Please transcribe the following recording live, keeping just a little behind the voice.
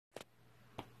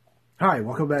Hi,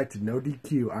 welcome back to No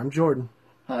DQ. I'm Jordan.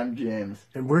 I'm James.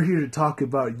 And we're here to talk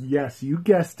about, yes, you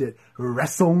guessed it,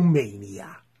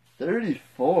 WrestleMania.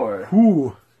 34.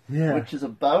 Ooh, yeah. Which is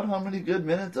about how many good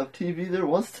minutes of TV there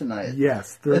was tonight.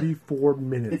 Yes, 34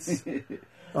 minutes.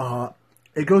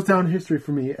 It goes down in history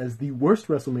for me as the worst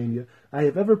WrestleMania I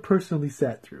have ever personally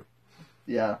sat through.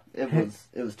 Yeah, it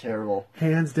was terrible.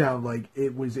 Hands down, like,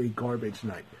 it was a garbage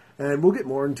night. And we'll get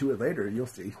more into it later. You'll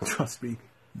see. Trust me.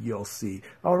 You'll see.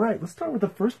 All right, let's start with the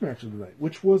first match of the night,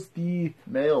 which was the...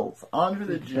 Males, Andre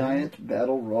the Giant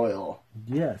Battle Royal.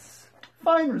 Yes.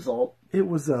 Fine result. It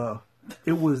was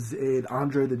an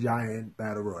Andre the Giant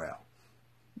Battle Royale.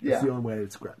 That's Yeah. the only way I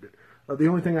described it. The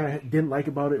only thing I didn't like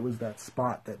about it was that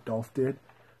spot that Dolph did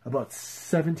about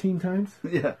 17 times.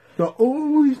 Yeah.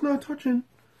 He's not touching.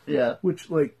 Yeah. Which,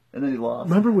 like... And then he lost.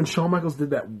 Remember when Shawn Michaels did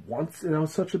that once and that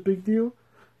was such a big deal?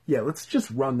 Yeah, let's just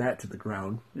run that to the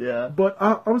ground. Yeah. But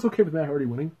I was okay with Matt Hardy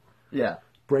winning. Yeah.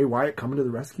 Bray Wyatt coming to the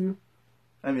rescue.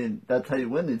 I mean, that's how you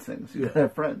win these things. You gotta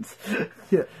have friends.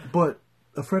 Yeah, but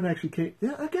a friend actually came...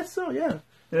 Yeah, I guess so, yeah.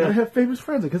 I have famous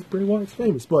friends. I guess Bray Wyatt's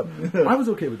famous. But I was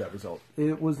okay with that result.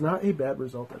 It was not a bad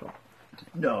result at all.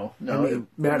 No. I mean,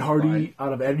 Matt Hardy,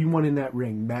 out of anyone in that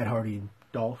ring, Matt Hardy and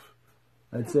Dolph,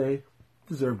 I'd say,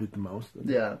 deserved it the most.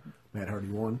 Yeah. Matt Hardy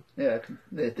won. Yeah,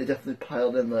 they definitely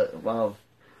piled in the... Wow.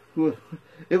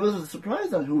 It was a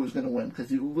surprise on who was going to win, because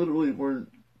you literally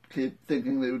weren't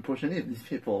thinking they would push any of these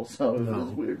people, so it was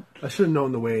weird. I should have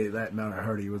known the way that Matt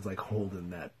Hardy was, like, holding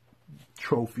that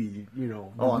trophy,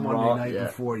 on Monday Raw, night yeah.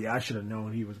 before. Yeah, I should have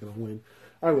known he was going to win.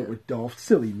 I went with Dolph.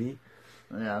 Silly me.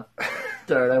 Yeah.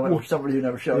 Darn, I went with somebody who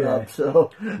never showed Yeah. up,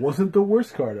 so... Wasn't the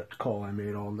worst call I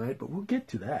made all night, but we'll get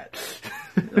to that.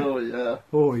 Oh, yeah.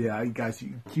 Oh, yeah. Guys,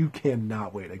 you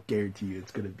cannot wait. I guarantee you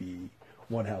it's going to be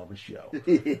one hell of a show.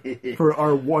 For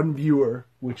our one viewer,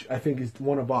 which I think is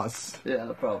one of us, Yeah,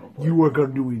 probably. you are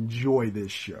going to enjoy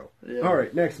this show. Yeah. All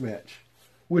right, next match.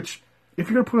 Which, if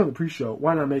you're going to put on the pre-show,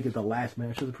 why not make it the last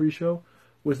match of the pre-show?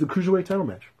 Was the Cruiserweight title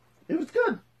match. It was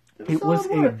good. It was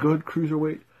a good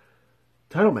Cruiserweight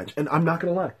title match. And I'm not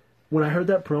going to lie. When I heard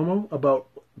that promo about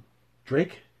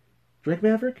Drake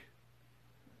Maverick?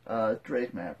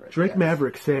 Drake Maverick. Drake yes.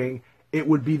 Maverick saying it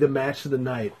would be the match of the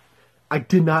night. I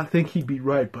did not think he'd be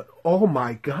right, but oh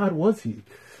my God, was he?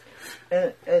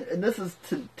 And this is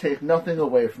to take nothing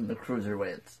away from the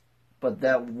Cruiserweights, but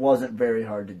that wasn't very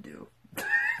hard to do.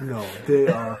 No, they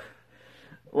are...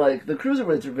 Like, the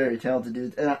Cruiserweights are very talented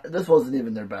dudes, and this wasn't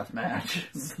even their best match.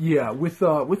 Yeah, with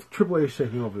Triple H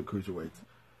taking over the Cruiserweights,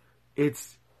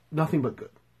 it's nothing but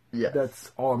good. Yes.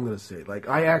 That's all I'm going to say. Like,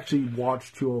 I actually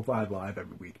watch 205 Live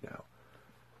every week now.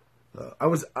 I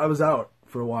was out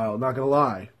for a while, not going to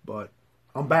lie, but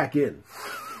I'm back in.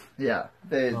 Yeah,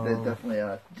 they definitely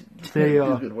They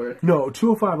do good work. No,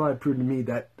 205 Live proved to me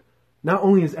that not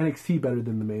only is NXT better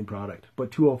than the main product,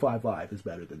 but 205 Live is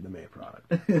better than the main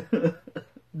product.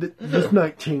 This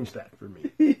night changed that for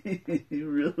me. You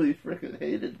really freaking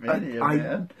hated Mania,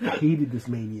 man. I hated this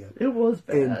Mania. It was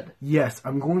bad. And yes,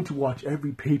 I'm going to watch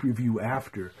every pay-per-view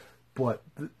after, but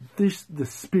the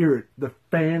spirit, the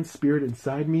fan spirit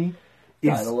inside me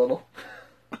Died is a little.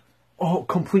 all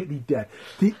completely dead.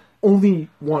 The only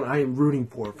one I am rooting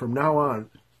for from now on,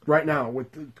 right now,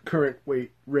 with the current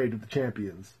rate of the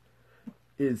champions,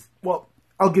 is, well,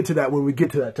 I'll get to that when we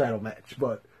get to that title match,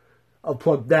 but I'll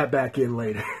plug that back in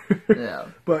later. Yeah.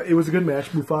 But it was a good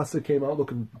match. Mufasa came out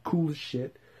looking cool as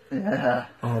shit. Yeah.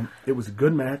 It was a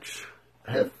good match.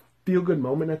 I had a feel-good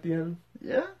moment at the end.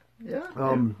 Yeah.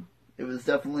 It was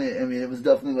definitely, it was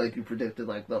definitely like you predicted,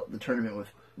 like the tournament was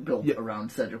built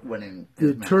around Cedric winning.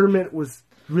 The tournament was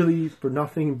really for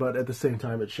nothing, but at the same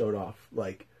time it showed off,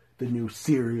 like, the new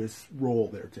serious role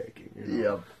they're taking.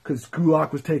 Yeah. Because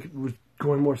Gulak was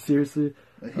going more seriously.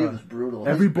 He was brutal.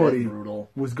 Everybody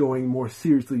brutal. was going more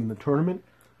seriously in the tournament.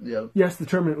 Yep. Yes, the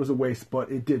tournament was a waste,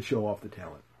 but it did show off the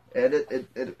talent. And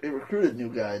it recruited new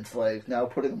guys. Like, now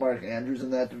putting Mark Andrews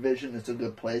in that division is a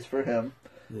good place for him.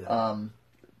 Yeah.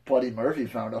 Buddy Murphy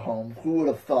found a home. Who would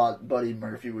have thought Buddy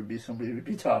Murphy would be somebody we'd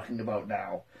be talking about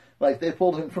now? Like, they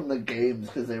pulled him from the games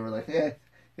because they were like,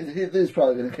 he's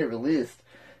probably going to get released.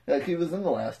 Like, he was in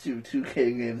the last two 2K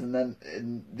games, and then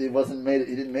he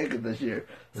didn't make it this year.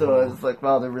 So I was like,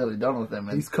 wow, they're really done with him.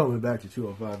 And He's coming back to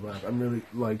 205 Live. I'm really,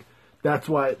 like, that's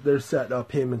why they're setting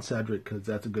up him and Cedric, because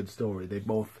that's a good story. They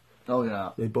both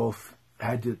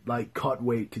had to, like, cut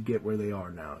weight to get where they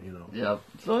are now, Yeah.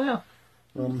 So, yeah.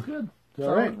 It was good.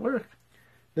 All right. Work.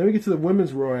 Then we get to the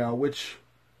Women's Royale, which,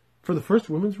 for the first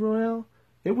Women's Royale,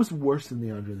 it was worse than the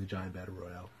Andre the Giant Battle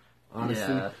Royale.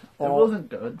 Honestly, it wasn't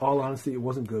good. All honesty, it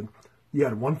wasn't good. You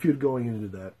had one feud going into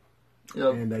that,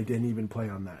 Yep. and I didn't even play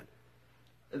on that.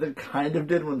 they kind of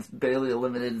did when Bailey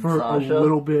eliminated for Sasha. a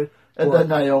little bit. And then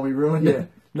Naomi ruined yeah,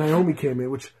 it. Naomi came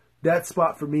in, which that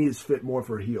spot for me is fit more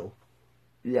for a heel.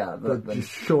 Yeah.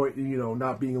 Just showing,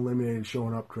 not being eliminated,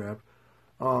 showing up crap.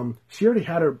 She already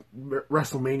had her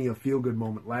WrestleMania feel-good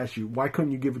moment last year. Why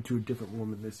couldn't you give it to a different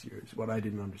woman this year is what I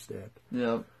didn't understand.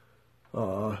 Yeah.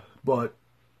 But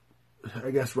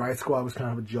I guess Riot Squad was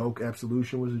kind of a joke.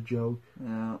 Absolution was a joke.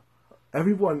 Yeah.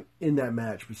 Everyone in that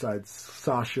match besides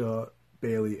Sasha,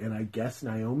 Bailey, and I guess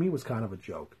Naomi was kind of a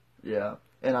joke. Yeah.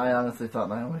 And I honestly thought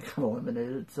Naomi got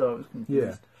eliminated, so I was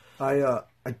confused. Yeah.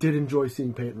 I did enjoy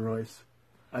seeing Peyton Royce.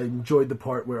 I enjoyed the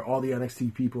part where all the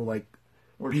NXT people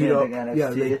We're beat up. chanting NXT. Yeah,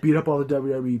 they beat up all the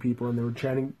WWE people, and they were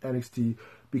chanting NXT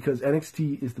because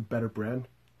NXT is the better brand.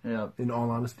 Yeah. In all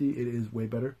honesty, it is way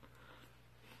better.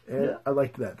 And I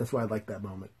liked that. That's why I liked that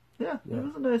moment. Yeah, it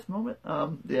was a nice moment. I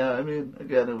mean,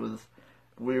 again, it was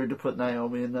weird to put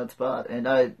Naomi in that spot. And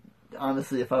I,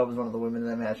 honestly, if I was one of the women in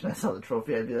that match and I saw the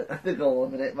trophy, I'd be like, I think I'll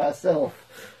eliminate myself.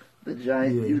 The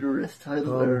giant uterus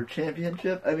title or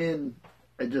championship. I mean,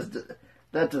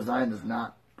 that design is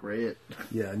not great.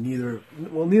 Yeah, neither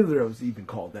of us even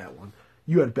called that one.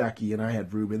 You had Becky and I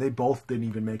had Ruben. They both didn't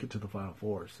even make it to the Final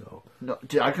Four. So no,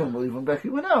 dude, I couldn't believe when Becky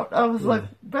went out. I was like,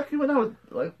 Becky went out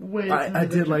like way. I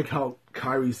did like how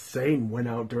Kairi Sane went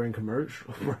out during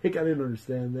commercial break. I didn't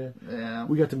understand that. Yeah,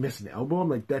 we got to miss an elbow. I'm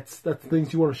like, that's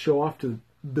things you want to show off to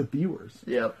the viewers.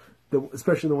 Yep.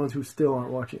 Especially the ones who still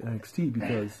aren't watching NXT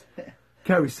because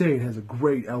Kairi Sane has a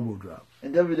great elbow drop.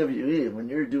 In WWE, when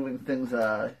you're doing things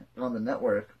on the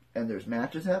network and there's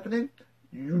matches happening,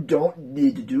 you don't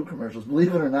need to do commercials.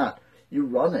 Believe it or not, you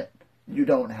run it. You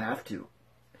don't have to.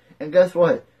 And guess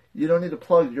what? You don't need to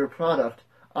plug your product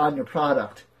on your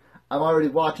product. I'm already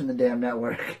watching the damn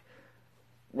network.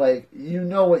 Like, you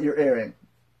know what you're airing.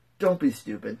 Don't be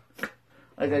stupid.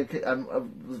 Like,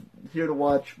 I'm here to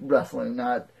watch wrestling,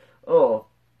 not,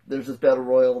 there's this battle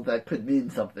royal that could mean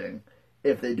something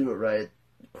if they do it right.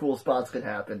 Cool spots could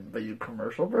happen, but you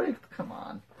commercial break? Come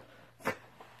on.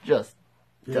 Just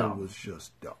dumb. It was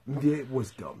just dumb. It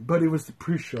was dumb. But it was the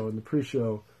pre-show, and the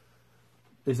pre-show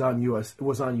was on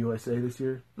USA this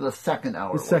year. The second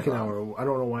hour. The second hour. I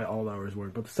don't know why all hours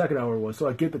weren't, but the second hour was. So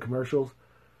I get the commercials,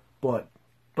 but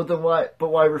then why?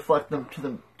 But why reflect them to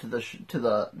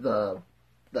the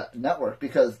network?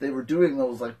 Because they were doing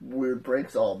those like weird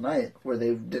breaks all night where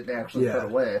they didn't actually cut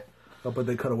away. But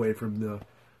they cut away from the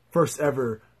first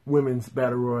ever women's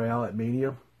battle royale at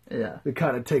Mania. Yeah, it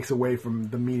kind of takes away from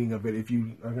the meaning of it if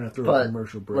you are going to throw a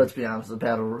commercial break. Let's be honest,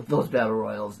 those battle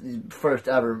royals, first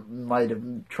ever, might have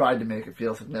tried to make it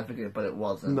feel significant, but it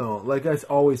wasn't. No, like I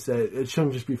always say, it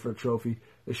shouldn't just be for a trophy.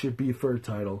 It should be for a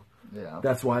title. Yeah,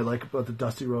 that's why I like about the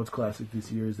Dusty Rhodes Classic this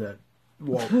year is that,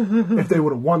 well, if they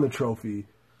would have won the trophy,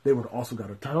 they would have also got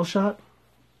a title shot.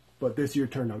 But this year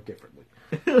turned out differently.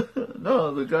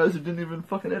 No, the guys who didn't even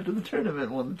fucking enter the tournament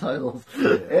won the titles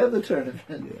and the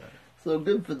tournament. Yeah. So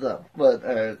good for them. But,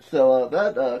 alright, so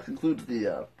that concludes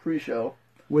the pre-show.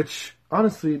 Which,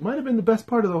 honestly, might have been the best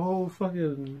part of the whole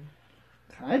fucking...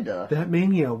 Kinda. That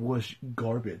Mania was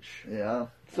garbage. Yeah.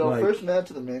 So first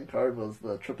match of the main card was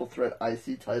the Triple Threat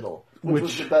IC title, which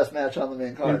was the best match on the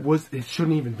main card. It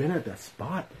shouldn't even been at that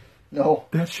spot. No.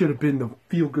 That should have been the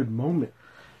feel-good moment.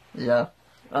 Yeah.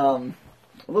 A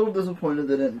little disappointed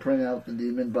they didn't bring out the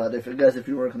Demon, but if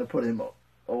you were going to put him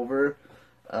over...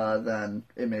 then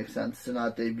it makes sense to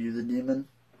not debut the Demon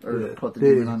or put the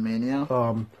Demon on Mania.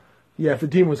 If the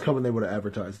Demon was coming, they would have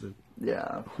advertised it.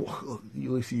 Yeah, well,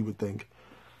 at least you would think.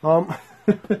 Yeah.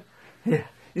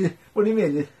 What do you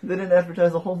mean? They didn't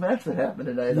advertise the whole match that happened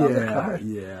tonight on the card.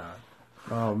 Yeah.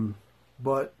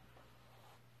 But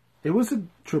it was a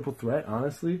triple threat.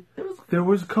 Honestly, there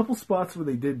was a couple spots where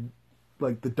they did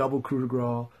like the double coup de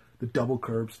grace, the double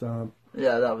curb stomp.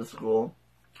 Yeah, that was cool.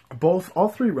 All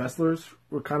three wrestlers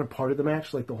were kind of part of the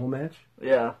match, like the whole match.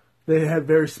 Yeah. They had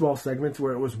very small segments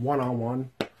where it was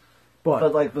one-on-one.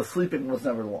 But like, the sleeping was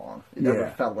never long. It never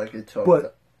felt like it took...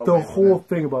 But the whole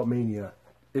thing about Mania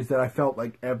is that I felt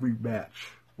like every match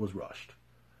was rushed.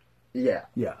 Yeah.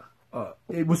 Yeah.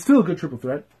 It was still a good triple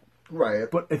threat.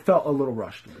 Right. But it felt a little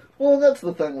rushed to me. Well, that's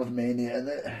the thing with Mania,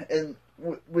 and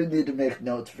we need to make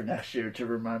notes for next year to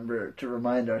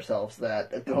remind ourselves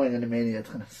that going into Mania, it's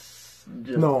going to...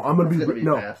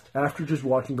 fast. After just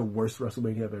watching the worst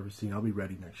WrestleMania I've ever seen, I'll be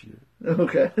ready next year.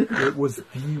 Okay. It was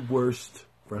the worst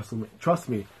WrestleMania. Trust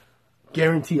me,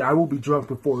 guaranteed I will be drunk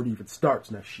before it even starts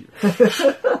next year.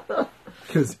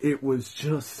 Because it was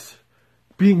just...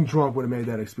 Being drunk would have made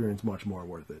that experience much more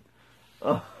worth it.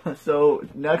 So,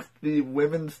 next, the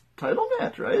women's title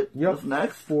match, right? Yep. What's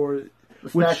next? For The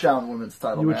SmackDown Women's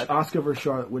title which match. Asuka versus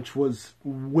Charlotte, which was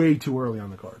way too early on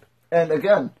the card. And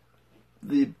again,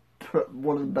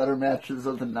 one of the better matches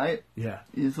of the night. Yeah.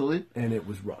 Easily. And it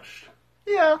was rushed.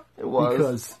 Yeah, it was.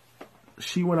 Because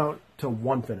she went out to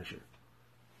one finisher.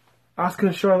 Asuka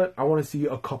and Charlotte, I want to see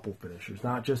a couple finishers,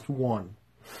 not just one.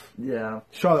 Yeah.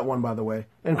 Charlotte won, by the way.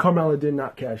 And Carmella did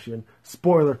not cash in.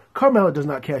 Spoiler, Carmella does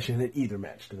not cash in either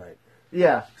match tonight.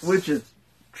 Yeah, which is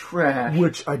trash.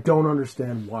 Which I don't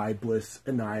understand why Bliss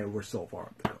and Nia were so far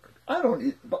up the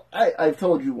card. I've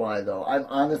told you why, though. I'm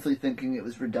honestly thinking it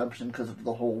was redemption because of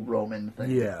the whole Roman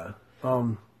thing. Yeah.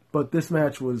 But this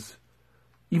match was,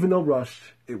 even though rushed,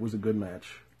 it was a good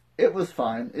match. It was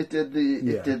fine. It did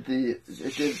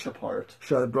the part.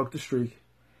 Charlotte broke the streak.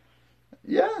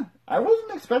 Yeah. I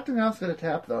wasn't expecting Asuka to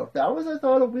tap, though. That was, I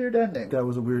thought, a weird ending. That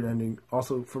was a weird ending.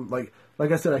 Also, from like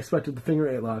I said, I expected the finger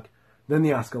 8 lock, then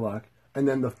the Asuka lock, and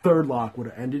then the third lock would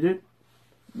have ended it.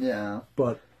 Yeah.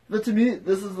 But to me,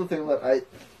 this is the thing that I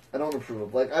don't approve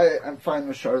of. Like, I'm fine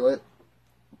with Charlotte,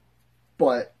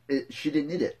 but she didn't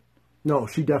need it. No,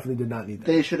 she definitely did not need that.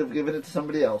 They should have given it to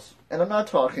somebody else. And I'm not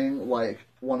talking like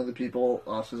one of the people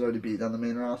Asuka's already beat on the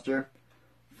main roster.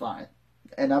 Fine.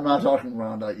 And I'm not talking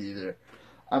Ronda either.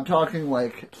 I'm talking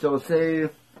like, so say,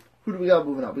 who do we got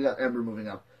moving up? We got Ember moving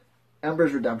up.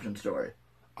 Ember's redemption story.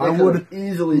 They I would have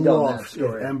easily done that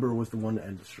story. if Ember was the one to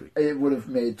end the streak. It would have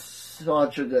made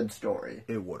such a good story.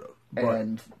 It would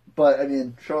have. But I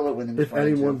mean, Charlotte winning. If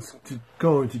anyone's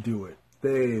going to do it,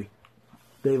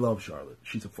 they love Charlotte.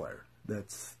 She's a flyer.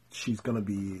 She's going to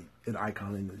be an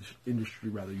icon in the industry,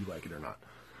 whether you like it or not.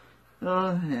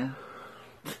 Yeah.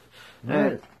 All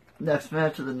right. Next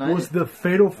match of the night was the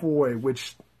Fatal 4-Way,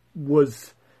 which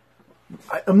was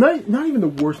I'm not even the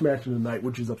worst match of the night,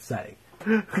 which is upsetting.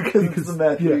 because it's the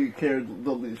match we cared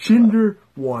the least Jinder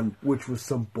won, which was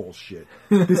some bullshit.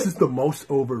 This is the most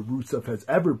over Rusev has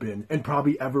ever been, and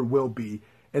probably ever will be,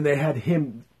 and they had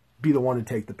him be the one to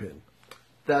take the pin.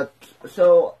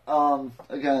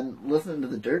 Again, listening to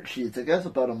the dirt sheets, I guess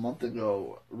about a month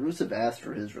ago, Rusev asked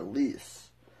for his release.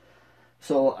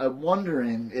 So I'm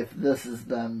wondering if this is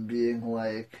them being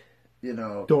like, you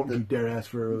know, don't you dare ask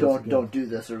for a release. Don't do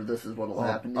this, or this is what will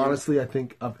happen to you. Honestly, I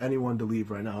think of anyone to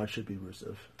leave right now, it should be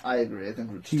Rusev. I agree. I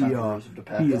think it's time for Rusev to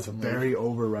pack up. He is very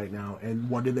over right now. And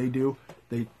what do?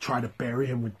 They try to bury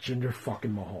him with Jinder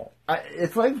fucking Mahal.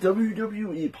 It's like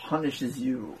WWE punishes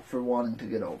you for wanting to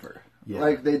get over. Yeah.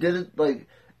 Like, they did it, like,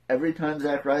 every time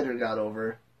Zack Ryder got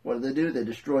over, what did they do? They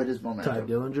destroyed his momentum.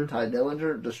 Ty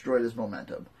Dillinger destroyed his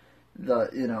momentum.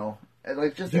 Just you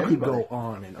anybody. could go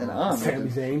on and on. Sami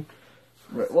Zayn.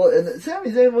 Right. Well, and Sami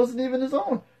Zayn wasn't even his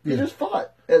own. He just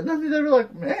fought. And then they were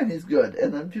like, man, he's good.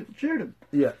 And then people cheered him.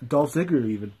 Yeah, Dolph Ziggler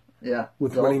even. Yeah.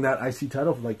 With winning that IC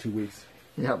title for like 2 weeks.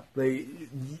 Yeah.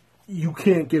 You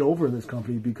can't get over in this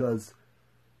company because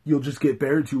you'll just get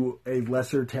buried to a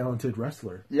lesser talented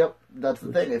wrestler. Yep, that's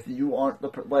the thing. If you aren't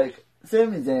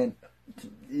Sami Zayn,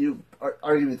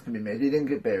 arguments can be made. He didn't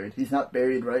get buried. He's not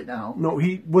buried right now. No,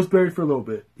 he was buried for a little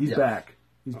bit. He's back.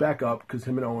 He's back up because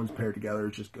him and Owens paired together.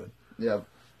 It's just good. Yeah.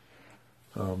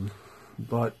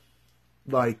 But,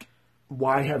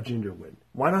 why have Jinder win?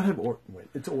 Why not have Orton win?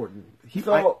 It's Orton.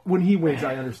 When he wins,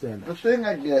 I understand that. The thing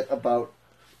I get about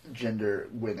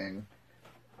Jinder winning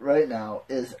right now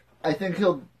is I think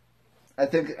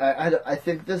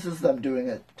this is them doing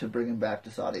it to bring him back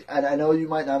to Saudi. And I know you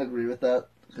might not agree with that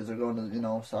because they're going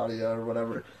to, Saudi or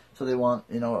whatever. So they want,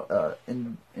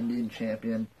 Indian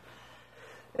champion.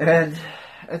 And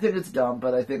I think it's dumb,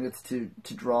 but I think it's to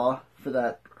draw for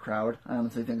that crowd. I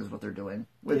honestly think is what they're doing.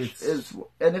 And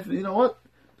if, you know what?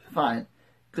 Fine.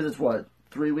 Because it's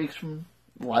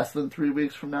less than 3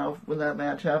 weeks from now when that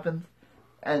match happens.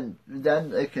 And then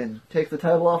they can take the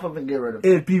title off him and get rid of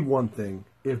him. It'd be one thing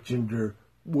if Jinder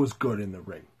was good in the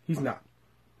ring. He's not.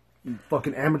 He's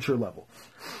fucking amateur level.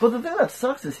 But the thing that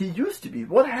sucks is he used to be.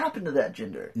 What happened to that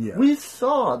Jinder? Yeah. We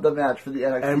saw the match for the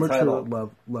NXT title. Amateur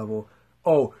level.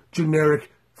 Oh,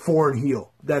 generic foreign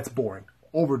heel. That's boring.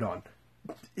 Overdone.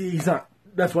 He's not.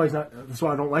 That's why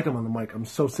I don't like him on the mic. I'm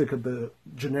so sick of the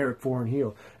generic foreign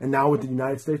heel. And now with the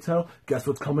United States title, guess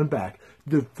what's coming back?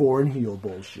 The foreign heel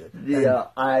bullshit. Yeah,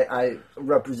 I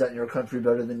represent your country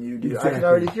better than you do. Exactly. I can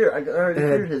already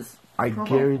hear his promo.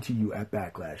 Guarantee you at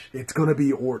Backlash, it's going to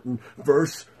be Orton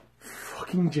versus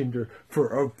fucking Jinder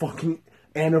for a fucking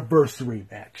anniversary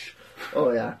match.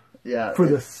 Oh, yeah. Yeah. For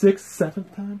the 6th,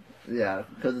 7th time? Yeah,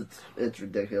 because it's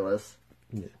ridiculous.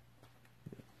 Yeah.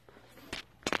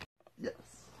 Yes.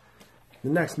 The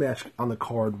next match on the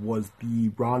card was the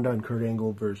Ronda and Kurt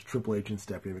Angle versus Triple H and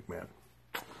Stephanie McMahon.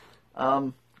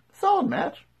 Solid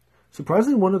match.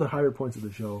 Surprisingly, one of the higher points of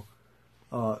the show.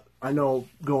 I know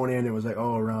going in it was like,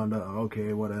 oh, Ronda,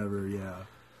 okay, whatever, yeah.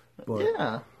 But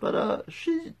yeah, but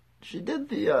she did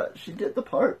the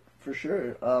part for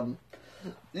sure.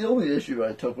 The only issue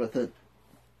I took with it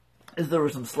is there were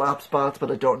some slap spots,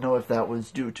 but I don't know if that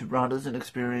was due to Ronda's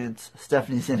inexperience,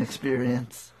 Stephanie's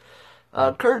inexperience.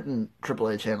 Kurt and Triple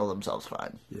H handled themselves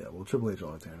fine. Yeah, well, Triple H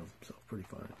always handles himself pretty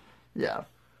fine. Yeah.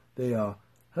 They had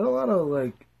a lot of,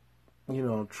 like, you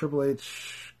know, Triple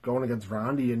H going against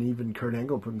Ronda and even Kurt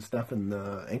Angle putting Steph in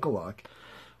the ankle lock.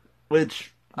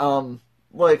 Which,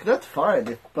 like, that's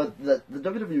fine, but the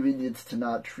WWE needs to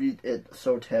not treat it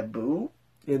so taboo.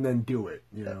 And then do it,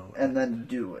 you know. And then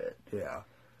do it. Yeah.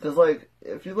 Because, like,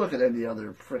 if you look at any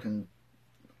other freaking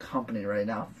company right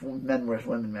now, men versus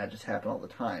women matches happen all the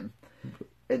time.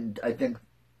 And I think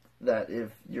that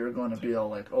if you're going to be all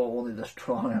like, oh, only the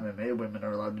strong MMA women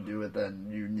are allowed to do it, then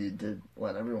you need to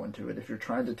let everyone do it. If you're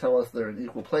trying to tell us they're an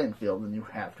equal playing field, then you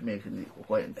have to make it an equal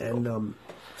playing field. And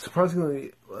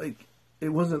surprisingly, like, it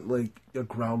wasn't like a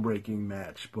groundbreaking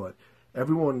match, but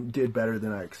everyone did better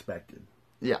than I expected.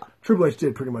 Yeah. Triple H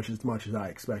did pretty much as I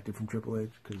expected from Triple H,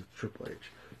 because it's Triple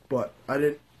H. But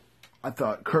I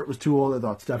thought Kurt was too old. I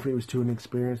thought Stephanie was too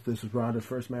inexperienced. This was Ronda's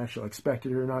first match, so I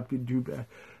expected her not to do bad.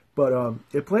 But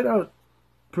it played out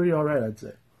pretty all right, I'd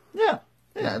say. Yeah.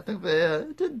 Yeah, I think they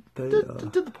did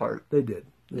the part. They did.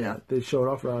 Yeah. They showed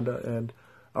off Ronda, and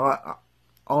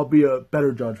I'll be a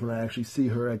better judge when I actually see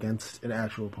her against an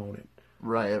actual opponent.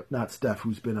 Right. Not Steph,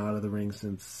 who's been out of the ring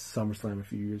since SummerSlam a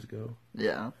few years ago.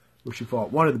 Yeah. Where she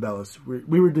fought one of the Bellas.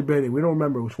 We were debating. We don't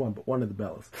remember which one, but one of the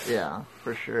Bellas. Yeah,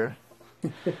 for sure.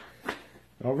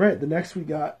 All right, the next we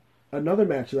got another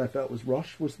match that I felt was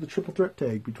rushed was the triple threat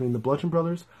tag between the Bludgeon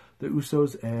Brothers, the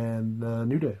Usos, and the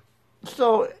New Day.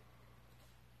 So,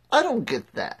 I don't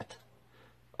get that.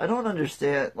 I don't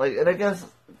understand. Like, and I guess,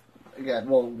 again,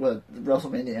 well,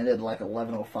 WrestleMania ended like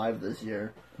 11:05 this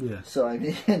year. Yeah. So, I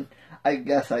mean, I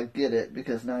guess I get it,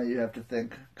 because now you have to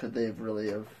think, could they really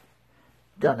have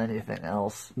done anything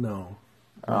else? No.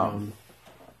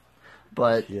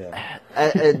 But yeah.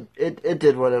 and it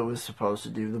did what it was supposed to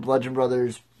do. The Bludgeon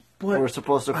Brothers were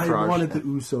supposed to crush. I wanted the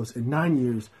Usos in 9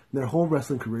 years, their whole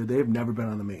wrestling career. They have never been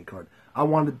on the main card. I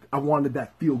wanted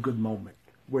that feel good moment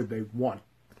where they won.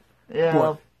 Yeah.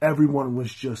 But everyone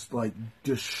was just like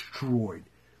destroyed,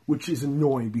 which is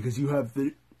annoying because you have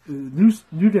the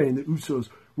New Day and the Usos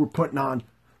were putting on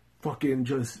fucking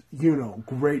just, you know,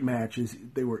 great matches.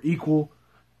 They were equal.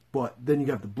 But then you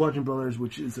got the Bludgeon Brothers,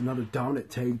 which is another dominant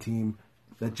tag team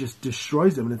that just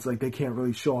destroys them. And it's like they can't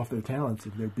really show off their talents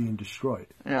if they're being destroyed.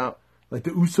 Yeah. Like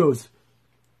the Usos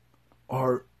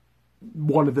are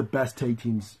one of the best tag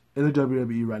teams in the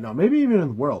WWE right now. Maybe even in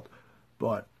the world.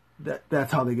 But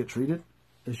that's how they get treated.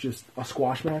 It's just a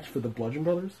squash match for the Bludgeon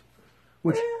Brothers.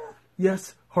 Which,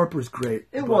 yes, Harper's great.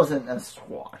 It wasn't a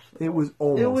squash. It was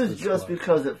almost It was just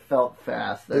because it felt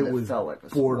fast that it felt like a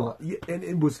borderline. squash. Yeah, and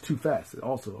it was too fast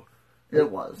also. It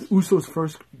was. The Usos'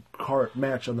 first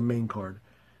match on the main card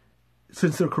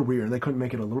since their career, and they couldn't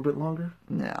make it a little bit longer.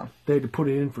 Yeah. They had to put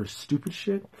it in for stupid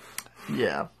shit.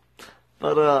 Yeah.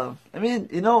 But, I mean,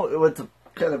 you know, it was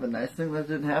kind of a nice thing that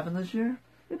didn't happen this year.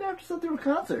 We didn't have to sit through a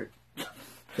concert.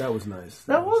 That was nice.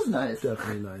 That was nice.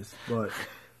 Definitely nice. But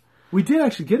we did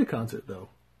actually get a concert, though,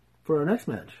 for our next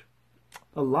match.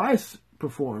 Elias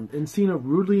performed, and Cena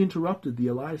rudely interrupted the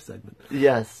Elias segment.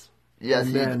 Yes. Yes,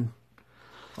 and then,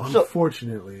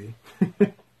 unfortunately...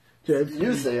 James,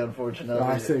 you say unfortunately.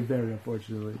 I say very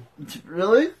unfortunately.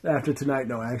 Really? After tonight,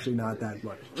 no, actually not that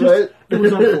much. Right? It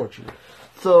was unfortunate.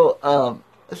 So how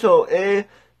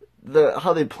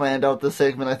they planned out this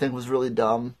segment, I think, was really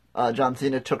dumb. John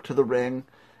Cena took to the ring,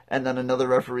 and then another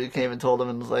referee came and told him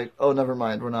and was like, "Oh, never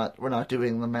mind, we're not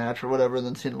doing the match or whatever." And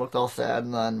then Cena looked all sad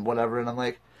and then whatever, and I'm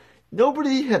like,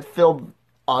 nobody had filled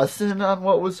us in on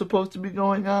what was supposed to be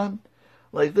going on.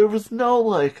 Like, there was no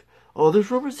like, oh,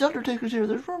 there's rumors the Undertaker's here,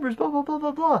 there's rumors, blah blah blah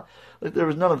blah blah. Like, there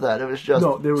was none of that. It was just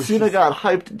Cena got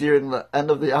hyped during the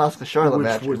end of the Asuka Charlotte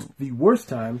match, which was the worst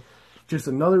time. Just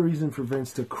another reason for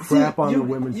Vince to crap on the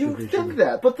women's division. You think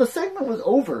that, but the segment was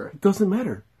over. It doesn't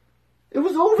matter. It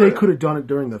was over. They could have done it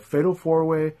during the Fatal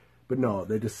 4-Way, but no,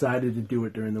 they decided to do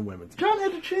it during the women's. John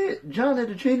had to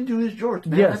change into his jorts,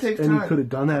 man. Yes, that takes and time. he could have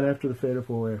done that after the Fatal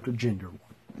 4-Way, after Jinder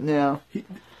won. Yeah.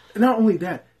 Not only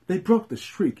that, they broke the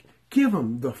streak. Give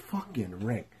him the fucking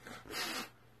ring.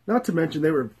 Not to mention,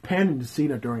 they were panning to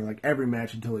Cena during like every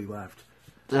match until he left.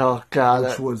 Oh, God.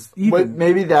 Which was even...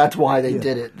 Maybe that's why they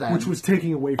did it then. Which was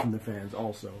taking away from the fans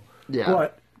also. Yeah.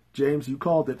 But, James, you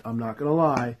called it. I'm not going to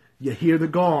lie. You hear the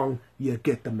gong, you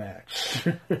get the match.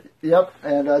 Yep,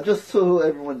 and just so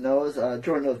everyone knows,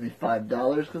 Jordan owes me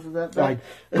 $5 because of that. I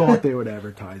thought they would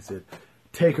advertise it.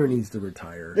 Taker needs to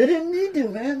retire. They didn't need to,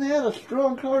 man. They had a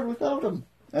strong card without him.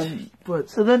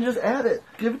 So then just add it.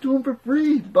 Give it to him for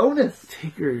free. Bonus.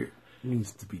 Taker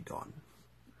needs to be done.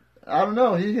 I don't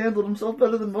know. He handled himself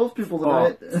better than most people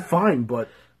tonight. Fine, but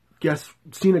guess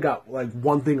Cena got like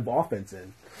one thing of offense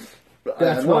in.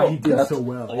 That's why he did so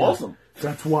well. Awesome. Yeah.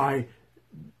 That's why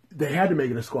they had to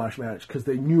make it a squash match, because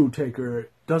they knew Taker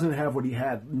doesn't have what he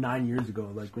had 9 years ago,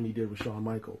 like when he did with Shawn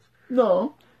Michaels.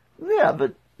 No. Yeah,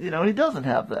 but, he doesn't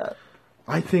have that.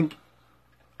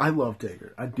 I love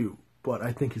Taker. I do. But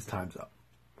I think his time's up.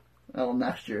 Well,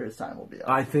 next year his time will be up.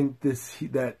 I think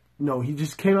he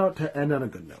just came out to end on a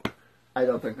good note. I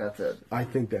don't think that's it. I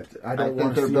think that's it. I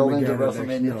think they're building to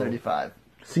WrestleMania 35.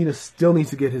 Cena still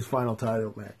needs to get his final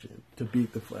title match in to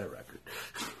beat the Flair record.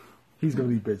 He's going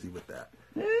to be busy with that.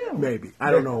 Yeah. Maybe.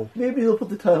 I don't know. Maybe he'll put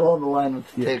the title on the line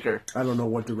with Taker. I don't know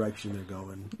what direction they're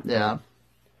going. Yeah.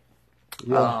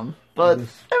 But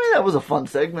that was a fun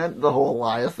segment. The whole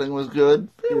Elias thing was good.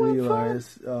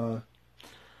 Elias. I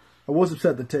was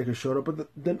upset that Taker showed up, but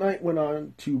the night went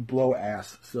on to blow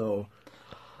ass. So,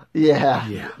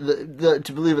 yeah.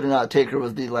 To believe it or not, Taker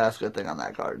was the last good thing on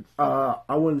that card.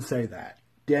 I wouldn't say that.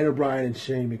 Daniel Bryan and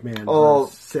Shane McMahon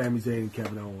versus Sami Zayn and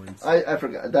Kevin Owens. I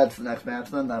forgot. That's the next match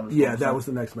then? That was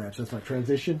the next match. That's my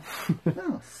transition.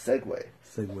 Segue.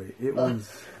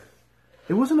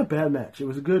 It wasn't a bad match. It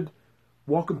was a good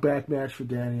welcome back match for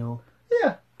Daniel.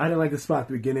 Yeah. I didn't like the spot at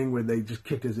the beginning where they just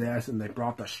kicked his ass and they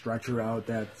brought the stretcher out.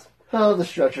 The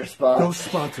stretcher spot. Those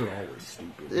spots are always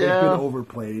stupid. Yeah. They've been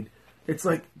overplayed. It's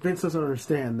like Vince doesn't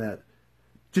understand that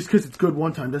just because it's good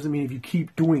one time doesn't mean if you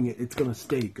keep doing it, it's going to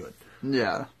stay good.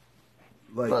 Yeah.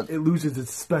 It loses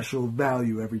its special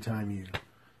value every time you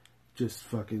just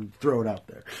fucking throw it out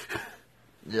there.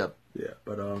 Yep. Yeah,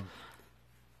 but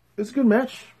it's a good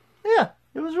match. Yeah,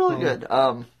 it was really good.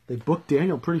 They booked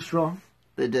Daniel pretty strong.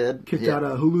 They did. Kicked out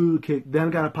a Hulu kick,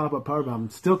 then got a pop-up powerbomb,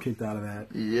 and still kicked out of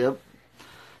that. Yep.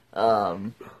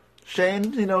 Shane,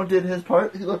 did his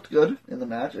part. He looked good in the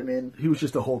match. I mean, he was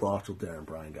just a hold off till Darren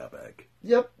Bryan got back.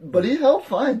 Yep, but he held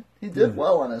fine. He did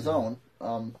well on his own.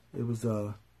 It was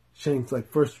Shane's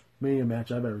first Mania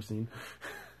match I've ever seen.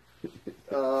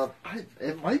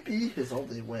 It might be his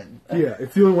only win. Yeah,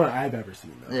 it's the only one I've ever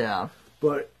seen, though. Yeah.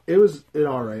 But it was an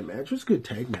alright match. It was a good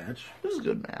tag match. It was a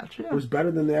good match, yeah. It was better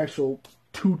than the actual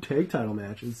 2 tag title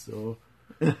matches, so...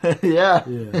 Yeah.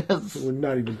 Yes. We're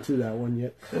not even to that one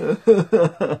yet.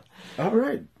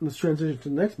 Alright, let's transition to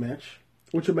the next match.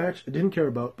 Which a match I didn't care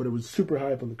about, but it was super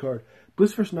high up on the card.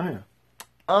 Bliss vs. Nia.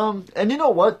 And you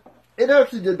know what? It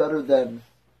actually did better than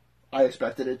I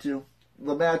expected it to.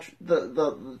 The match,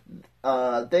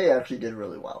 they actually did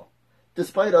really well.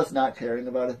 Despite us not caring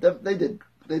about it, they did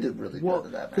really good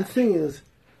in that match. The thing is,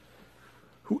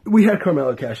 we had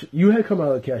Carmella cash. You had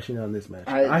Carmella cashing in on this match.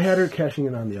 I had her cashing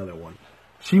in on the other one.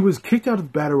 She was kicked out of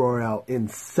the Battle Royale in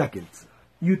seconds.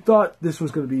 You thought this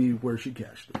was going to be where she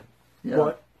cashed in. Yeah.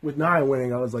 But with Nia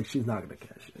winning, I was like, she's not going to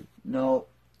cash in. No.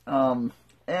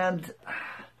 And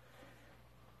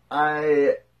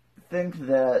I think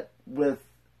that with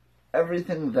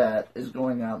everything that is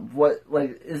going on,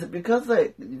 is it because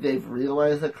they've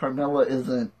realized that Carmella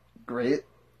isn't great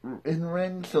in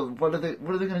ring? So what are they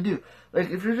going to do?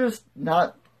 If you're just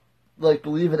not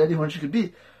believing anyone she could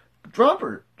be, drop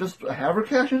her. Just have her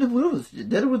cash in and lose. You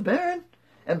did it with Baron,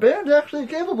 and Baron's actually a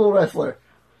capable wrestler.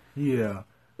 Yeah.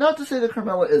 Not to say that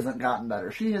Carmella isn't gotten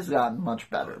better. She has gotten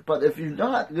much better. But if you're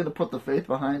not going to put the faith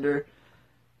behind her,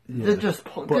 then just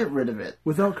get rid of it.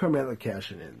 Without Carmella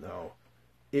cashing in, though,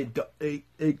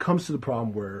 it comes to the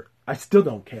problem where I still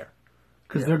don't care.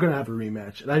 Because they're going to have a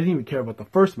rematch. And I didn't even care about the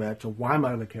first match, so why am I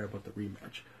going to care about the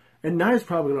rematch? And Nia's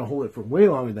probably going to hold it for way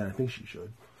longer than I think she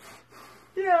should.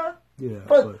 Yeah. Yeah.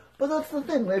 But that's the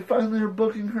thing. They finally are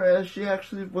booking her as she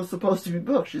actually was supposed to be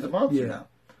booked. She's a monster now.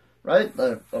 Right?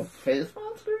 A face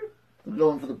monster? They're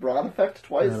going for the Braun effect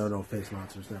twice? I don't know. Face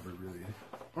monsters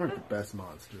aren't the best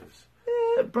monsters.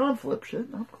 Yeah, Braun flip shit.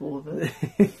 I'm cool with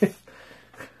it.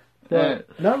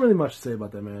 But not really much to say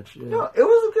about that match. Yeah. No, it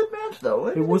was a good match, though.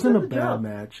 It wasn't a bad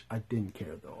match. I didn't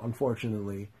care, though.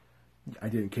 Unfortunately, I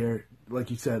didn't care.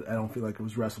 Like you said, I don't feel like it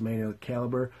was WrestleMania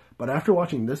caliber. But after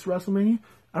watching this WrestleMania,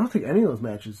 I don't think any of those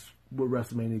matches were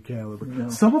WrestleMania caliber. No.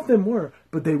 Some of them were,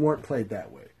 but they weren't played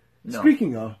that way. No.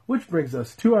 Speaking of, which brings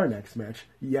us to our next match.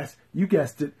 Yes, you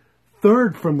guessed it.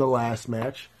 Third from the last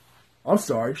match. I'm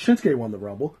sorry, Shinsuke won the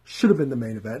Rumble. Should have been the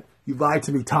main event. You lied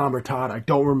to me, Tom or Todd. I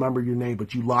don't remember your name,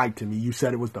 but you lied to me. You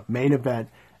said it was the main event,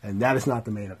 and that is not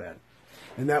the main event.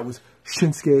 and that was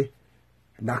Shinsuke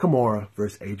Nakamura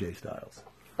versus AJ Styles.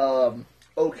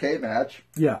 Okay match.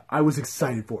 Yeah, I was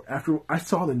excited for it. After I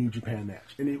saw the New Japan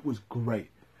match, and it was great.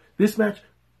 This match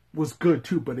was good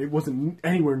too, but it wasn't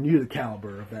anywhere near the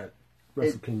caliber of that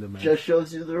Wrestle Kingdom match. Just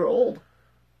shows you they're old.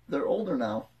 They're older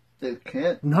now. They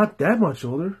can't. Not that much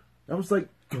older. That was like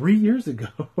 3 years ago.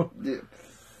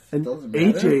 And Doesn't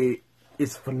matter. AJ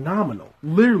is phenomenal.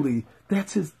 Literally,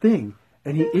 that's his thing.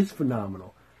 And he is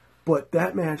phenomenal. But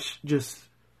that match just...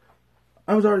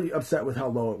 I was already upset with how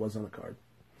low it was on the card.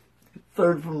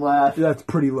 Third from last. That's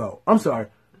pretty low. I'm sorry.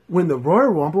 When the Royal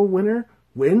Rumble winner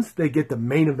wins, they get the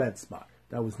main event spot.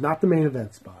 That was not the main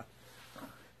event spot.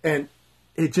 And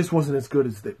it just wasn't as good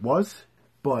as it was.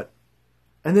 But...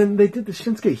 And then they did the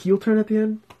Shinsuke heel turn at the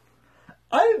end.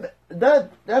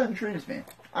 That intrigues me.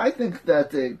 I think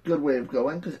that's a good way of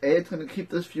going, because A, it's going to keep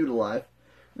this feud alive.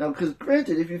 Now, because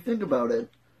granted, if you think about it,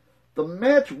 the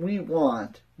match we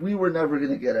want, we were never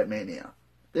going to get at Mania.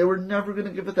 They were never going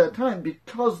to give it that time,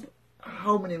 because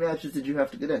how many matches did you have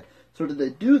to get in? So did they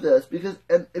do this? Because,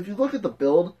 and if you look at the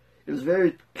build, it was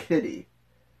very kiddie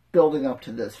building up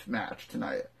to this match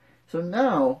tonight. So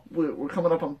now, we're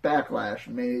coming up on Backlash,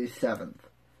 May 7th.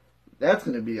 That's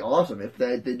going to be awesome if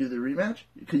they do the rematch,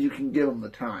 because you can give them the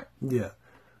time. Yeah.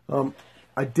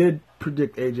 I did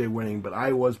predict AJ winning, but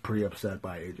I was pretty upset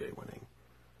by AJ winning.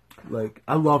 Like,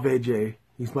 I love AJ.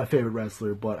 He's my favorite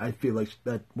wrestler, but I feel like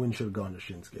that win should have gone to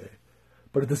Shinsuke.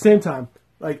 But at the same time,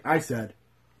 like I said,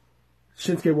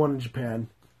 Shinsuke won in Japan.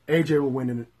 AJ will win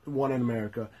in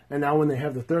America. And now when they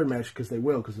have the third match, because they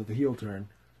will, because of the heel turn,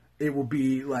 it will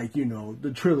be like, you know,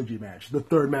 the trilogy match. The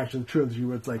third match of the trilogy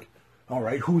where it's like, all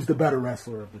right, who's the better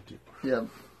wrestler of the two? Yeah.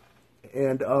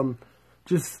 And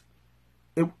just...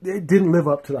 It didn't live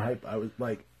up to the hype.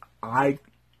 I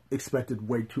expected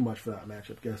way too much for that match,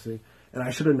 I'm guessing. And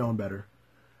I should have known better.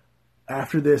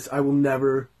 After this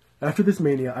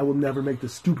Mania, I will never make the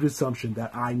stupid assumption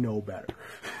that I know better.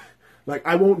 Like,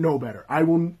 I won't know better. I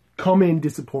will come in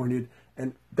disappointed,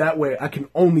 and that way I can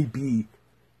only be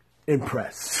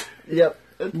impressed. Yep.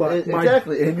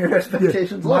 Exactly. And your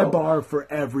expectations low. My bar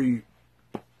for every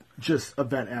just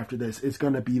event after this is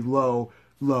going to be low.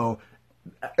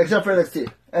 Except for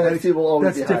NXT. NXT will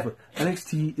always be high. That's different.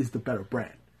 NXT is the better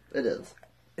brand. It is.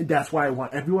 And that's why I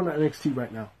want everyone on NXT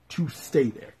right now to stay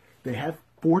there. They have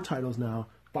 4 titles now,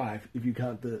 5 if you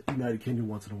count the United Kingdom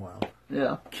once in a while.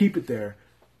 Yeah. Keep it there.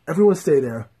 Everyone stay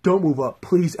there. Don't move up.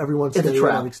 Please, everyone stay It's a in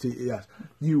trap. NXT. Yes.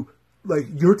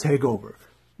 Your takeover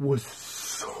was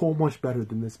so much better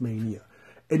than this Mania.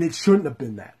 And it shouldn't have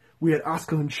been that. We had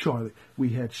Asuka and Charlotte. We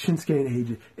had Shinsuke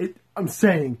and AJ. I'm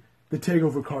saying... The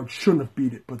TakeOver card shouldn't have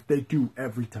beat it, but they do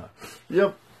every time.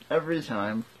 Yep, every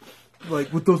time.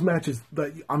 Like, with those matches,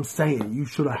 I'm saying you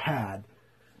should have had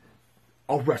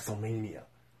a WrestleMania.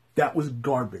 That was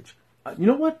garbage. You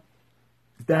know what?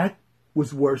 That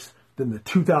was worse than the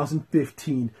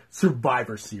 2015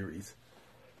 Survivor Series.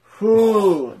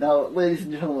 Ooh. Now, ladies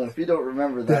and gentlemen, if you don't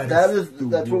remember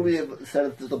that's what we have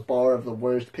said is the bar of the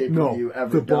worst pay-per-view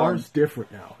ever the done. bar's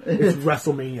different now. It's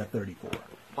WrestleMania 34.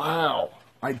 Wow.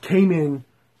 I came in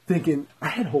thinking I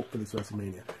had hope for this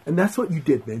WrestleMania. And that's what you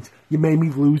did, Vince. You made me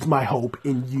lose my hope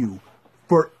in you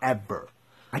forever.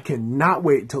 I cannot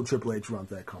wait until Triple H runs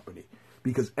that company.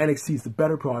 Because NXT is the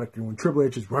better product, and when Triple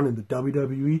H is running the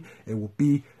WWE, it will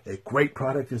be a great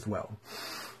product as well.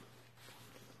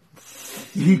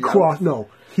 He crossed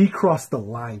the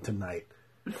line tonight.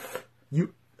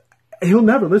 He'll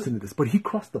never listen to this, but he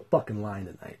crossed the fucking line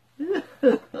tonight.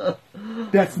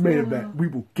 That's the main event. We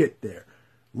will get there.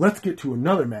 Let's get to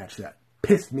another match that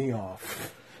pissed me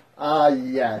off.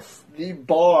 Yes. The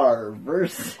Bar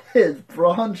versus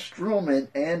Braun Strowman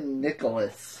and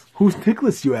Nicholas. Who's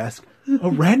Nicholas, you ask?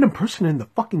 A random person in the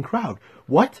fucking crowd.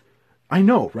 What? I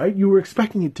know, right? You were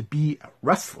expecting it to be a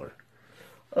wrestler.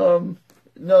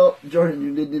 No, Jordan,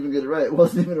 you didn't even get it right. It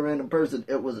wasn't even a random person.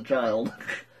 It was a child.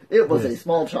 It was a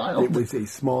small child. It was a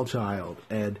small child,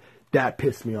 and that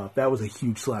pissed me off. That was a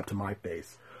huge slap to my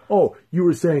face. Oh, you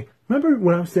were saying, remember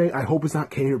when I was saying, I hope it's not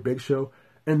Kane or Big Show?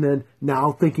 And then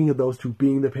now thinking of those two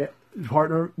being the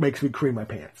partner makes me cream my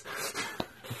pants.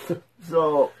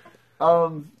 So,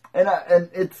 and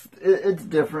it's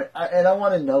different. And I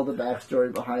want to know the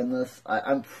backstory behind this.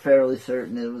 I'm fairly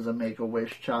certain it was a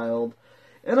Make-A-Wish child.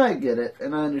 And I get it.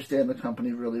 And I understand the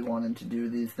company really wanted to do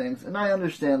these things. And I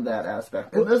understand that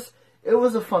aspect. And it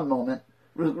was a fun moment.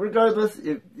 Regardless,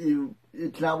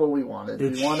 it's not what we wanted.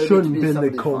 It we wanted shouldn't it to be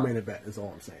been the co-main fun. event, is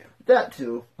all I'm saying. That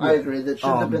too. Yeah. I agree. That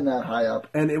shouldn't have been that high up.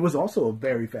 And it was also a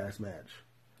very fast match.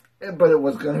 But it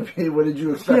was going to be, what did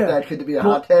you expect that kid to be a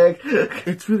hot tag?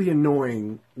 It's really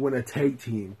annoying when a tag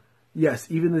team yes,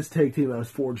 even this tag team that was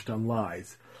forged on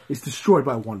lies is destroyed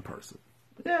by one person.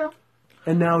 Yeah.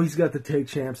 And now he's got the tag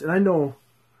champs, and I know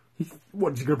is he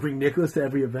going to bring Nicholas to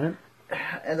every event?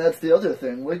 And that's the other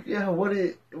thing. Like, yeah, what are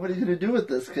you going to do with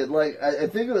this kid? Like, I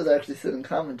think it was actually said in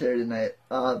commentary tonight.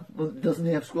 Doesn't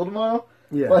he have school tomorrow?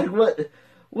 Yeah. Like,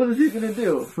 what is he going to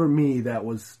do? For me, that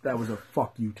was a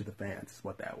fuck you to the fans.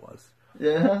 What that was.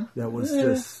 Yeah. That was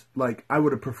just like I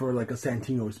would have preferred like a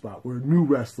Santino spot where a new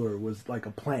wrestler was like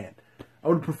a plant. I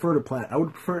would have preferred a plant. I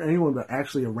would prefer anyone but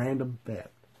actually a random fan.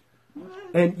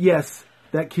 And yes,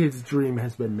 that kid's dream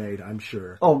has been made, I'm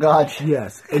sure. Oh, God.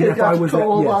 Yes. And Kid if got I was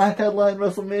headline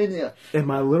WrestleMania.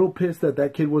 Am I a little pissed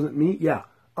that kid wasn't me? Yeah,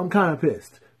 I'm kind of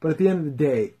pissed. But at the end of the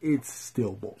day, it's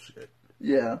still bullshit.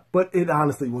 Yeah. But it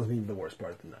honestly wasn't even the worst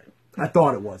part of the night. I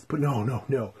thought it was, but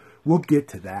no. We'll get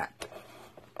to that.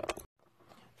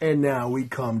 And now we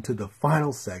come to the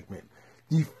final segment,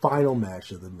 the final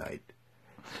match of the night.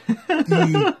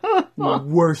 The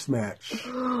worst match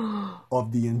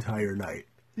of the entire night.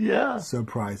 Yeah.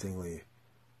 Surprisingly.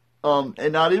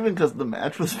 And not even because the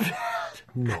match was bad.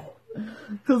 No.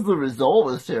 Because the result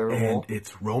was terrible. And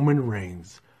it's Roman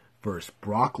Reigns versus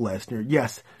Brock Lesnar.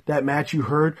 Yes, that match you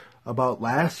heard about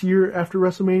last year after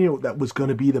WrestleMania, that was going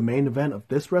to be the main event of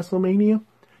this WrestleMania.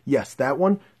 Yes, that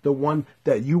one. The one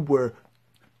that you were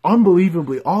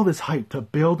unbelievably all this hype to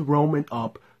build Roman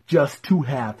up just to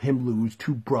have him lose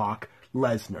to Brock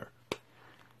Lesnar.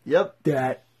 Yep.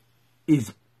 That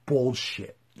is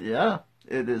bullshit. Yeah,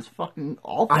 it is fucking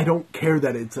awful. I don't care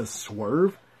that it's a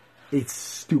swerve. It's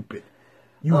stupid.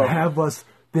 You have us,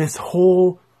 this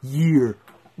whole year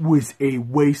was a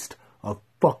waste of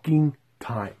fucking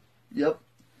time. Yep.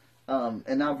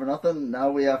 And now for nothing,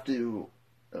 now we have to,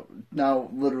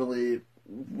 literally,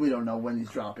 we don't know when he's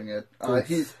dropping it.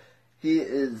 He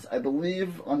is, I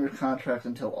believe, under contract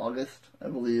until August, I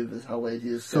believe, is how late he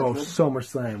is scheduled. So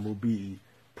SummerSlam will be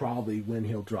probably when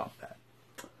he'll drop that.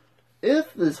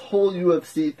 If this whole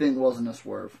UFC thing wasn't a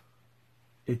swerve.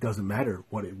 It doesn't matter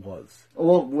what it was.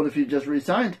 Well, what if he just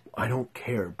re-signed? I don't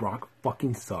care. Brock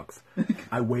fucking sucks.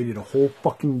 I waited a whole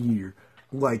fucking year.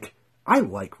 Like, I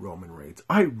like Roman Reigns.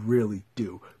 I really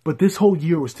do. But this whole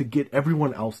year was to get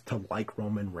everyone else to like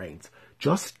Roman Reigns.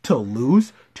 Just to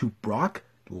lose to Brock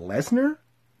Lesnar?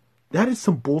 That is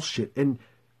some bullshit. And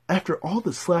after all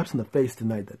the slaps in the face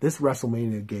tonight that this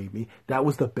WrestleMania gave me, that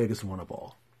was the biggest one of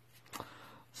all.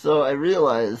 So I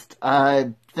realized,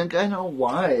 I think I know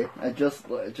why. I just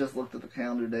looked at the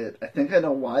calendar date. I think I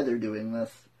know why they're doing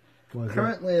this.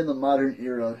 Currently in the modern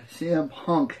era, CM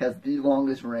Punk has the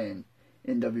longest reign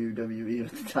in WWE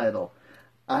with the title.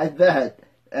 I bet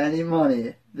any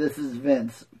money this is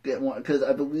Vince get one, because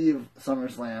I believe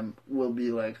SummerSlam will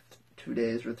be like 2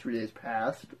 days or 3 days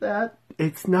past that.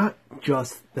 It's not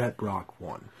just that Brock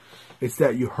won. It's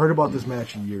that you heard about this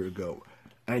match a year ago,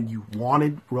 and you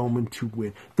wanted Roman to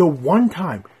win. The one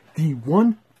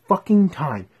fucking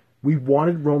time we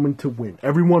wanted Roman to win.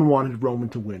 Everyone wanted Roman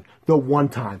to win. The one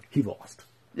time he lost.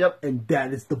 Yep. And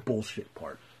that is the bullshit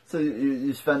part. So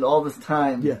you spend all this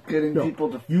time getting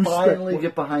people to finally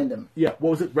get behind him. Yeah,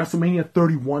 what was it? WrestleMania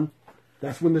 31?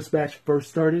 That's when this match first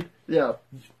started? Yeah.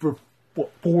 For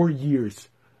 4 years.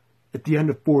 At the end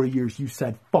of 4 years, you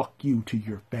said fuck you to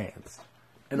your fans.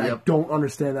 And I don't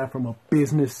understand that from a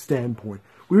business standpoint.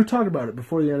 We were talking about it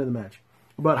before the end of the match.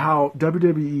 About how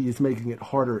WWE is making it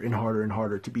harder and harder and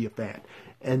harder to be a fan.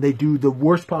 And they do the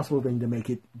worst possible thing to make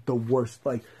it the worst.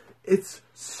 Like, it's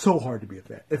so hard to be a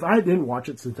fan. If I didn't watch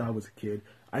it since I was a kid,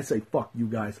 I'd say, fuck you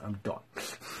guys, I'm done.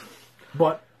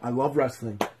 But I love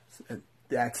wrestling. And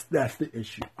that's the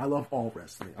issue. I love all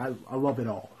wrestling. I love it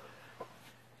all.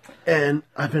 And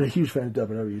I've been a huge fan of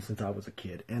WWE since I was a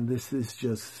kid. And this is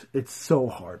just, it's so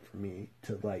hard for me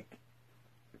to like,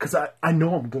 because I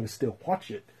know I'm going to still watch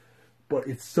it. But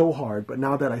it's so hard. But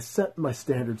now that I set my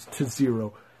standards to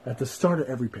 0 at the start of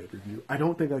every pay-per-view, I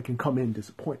don't think I can come in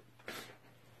disappointed.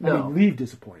 No. I mean, leave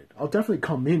disappointed. I'll definitely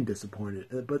come in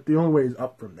disappointed, but the only way is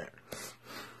up from there.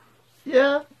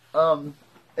 Yeah,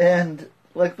 and,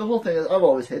 like, the whole thing is, I've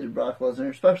always hated Brock Lesnar,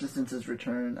 especially since his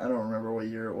return. I don't remember what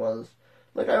year it was.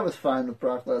 Like, I was fine with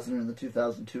Brock Lesnar in the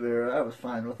 2002 era. I was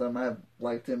fine with him. I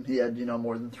liked him. He had,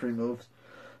 more than 3 moves.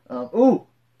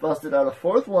 Busted out a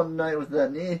 4th one night with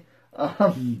that knee.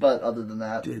 But other than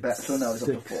that, so now he's up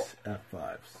to 4. 6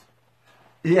 F5s.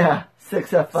 Yeah,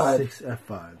 6 F5s. 6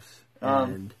 F5s.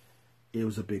 And it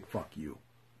was a big fuck you.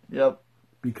 Yep.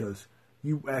 Because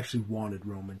you actually wanted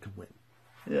Roman to win.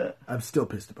 Yeah. I'm still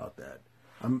pissed about that.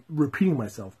 I'm repeating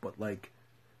myself, but like,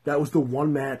 that was the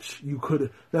one match you could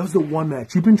have. That was the one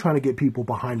match. You've been trying to get people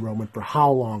behind Roman for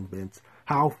how long, Vince?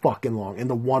 how fucking long? And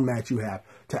the one match you have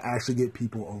to actually get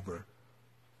people over,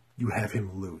 you have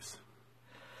him lose.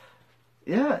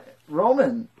 Yeah,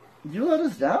 Roman, you let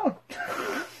us down.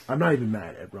 I'm not even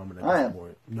mad at Roman at this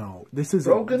point. No, this is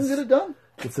Bro couldn't get it done.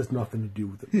 This has nothing to do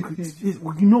with it.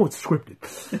 Well, you know it's scripted.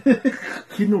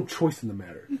 He had no choice in the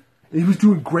matter. He was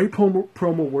doing great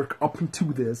promo work up until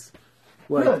this.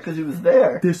 Like, Yeah, because he was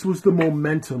there. this was the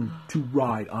momentum to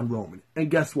ride on Roman. And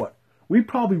guess what? We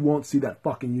probably won't see that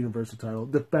fucking Universal title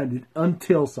defended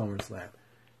until SummerSlam.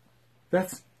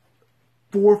 That's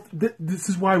fourth. This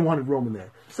is why I wanted Roman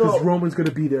there. Because So- Roman's going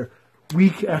to be there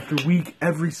week after week,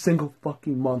 every single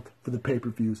fucking month for the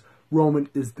pay-per-views. Roman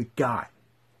is the guy.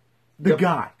 The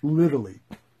guy, literally.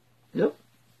 Yep.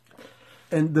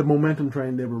 And the momentum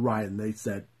train they were riding, they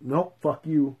said, nope, fuck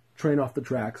you, train off the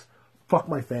tracks. Fuck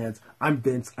my fans. I'm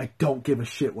Vince. I don't give a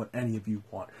shit what any of you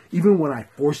want. Even when I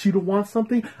force you to want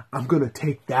something, I'm going to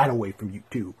take that away from you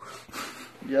too.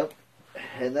 Yep.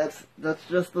 And that's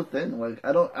just the thing. Like,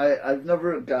 I've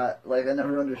never got, like, I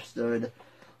never understood.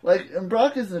 Like, and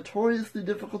Brock is notoriously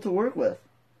difficult to work with.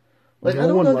 Like, No I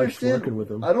don't one likes understand. working with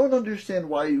him. I don't understand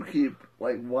why you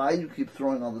keep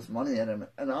throwing all this money at him.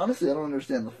 And honestly, I don't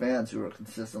understand the fans who are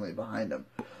consistently behind him.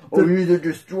 Oh, you either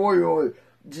destroy or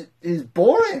he's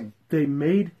boring. They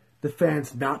made the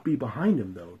fans not be behind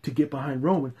him, though, to get behind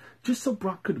Roman, just so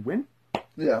Brock could win.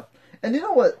 Yeah. And you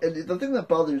know what? And the thing that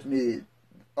bothers me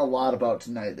a lot about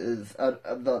tonight is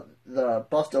the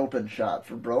bust open shot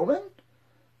for Roman.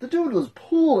 The dude was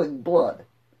pooling blood.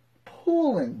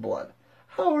 Pooling blood.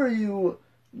 How are you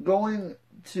going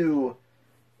to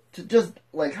just,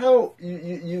 like, how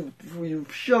you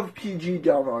shove PG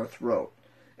down our throat?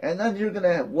 And then you're going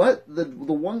to have, what? The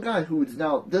one guy who is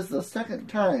now, this is the second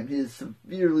time he's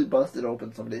severely busted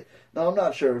open somebody. Now, I'm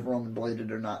not sure if Roman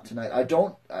bladed or not tonight.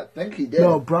 I think he did.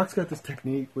 No, Brock's got this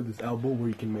technique with his elbow where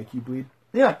he can make you bleed.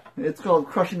 Yeah, it's called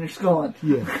crushing your skull in.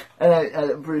 Yeah. And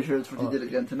I'm pretty sure it's what he did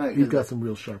again tonight. He's got some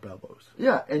real sharp elbows.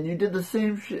 Yeah, and you did the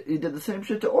same shit. You did the same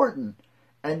shit to Orton,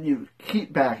 and you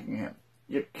keep backing him.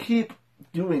 You keep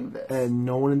doing this. And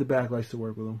no one in the back likes to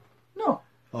work with him. No.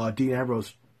 Dean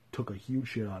Ambrose took a huge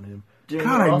shit on him. Dean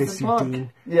God, I Austin miss you, Punk.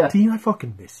 Dean. Yeah. Dean, I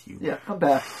fucking miss you. Yeah, come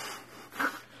back.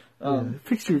 Yeah,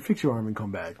 fix your arm and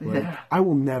come back. Like, Yeah. I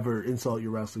will never insult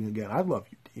your wrestling again. I love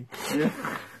you, Dean.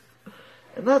 Yeah.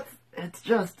 And it's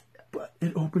just, But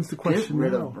it opens the get question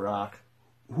rid now. of Brock.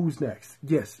 Who's next?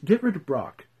 Yes, get rid of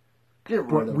Brock. Get rid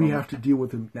But of we him. have to deal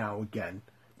with him now again.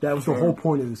 That was the whole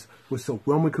point of this, was so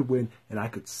Roman could win and I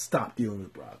could stop dealing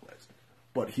with Brock Lesnar.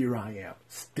 But here I am,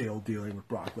 still dealing with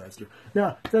Brock Lesnar.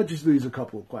 Now, that just leaves a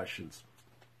couple of questions.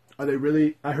 Are they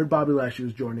really, I heard Bobby Lashley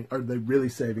was joining, are they really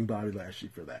saving Bobby Lashley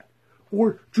for that?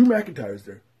 Or Drew McIntyre's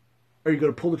there. Are you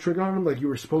going to pull the trigger on him like you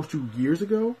were supposed to years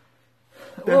ago?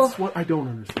 That's Well, what I don't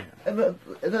understand.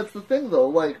 And that's the thing, though.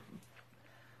 Like,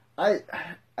 I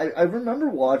remember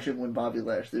watching when Bobby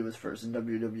Lashley was first in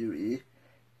WWE.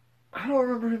 I don't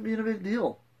remember him being a big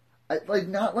deal.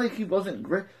 Not like he wasn't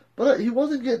great, but he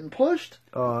wasn't getting pushed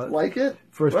like it.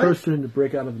 First right? person to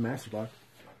break out of the Master Block.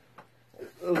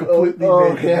 Completely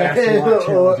made the Master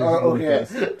Lock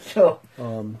challenges Okay. So,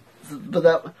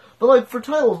 but like for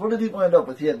titles, what did he wind up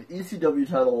with? He had the ECW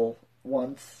title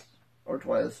once or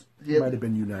twice. He Might had, have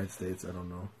been United States, I don't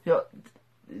know.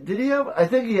 did he have? I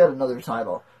think he had another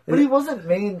title, but he wasn't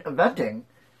main eventing.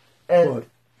 And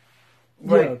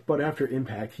But after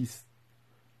Impact,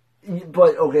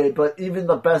 But even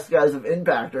the best guys of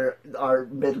Impact are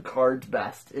mid cards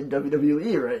best in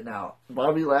WWE right now.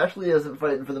 Bobby Lashley isn't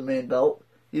fighting for the main belt.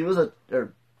 He was did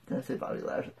I say Bobby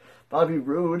Lashley? Bobby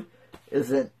Roode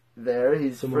isn't there.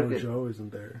 He's Samoa Joe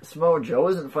isn't there. Samoa Joe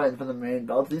isn't fighting for the main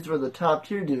belt. These were the top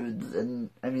tier dudes, and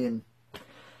I mean,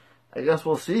 I guess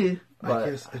we'll see. But I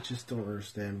guess I just don't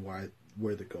understand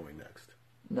where they're going next.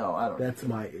 no, I don't. That's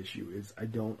my issue. Is I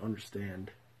don't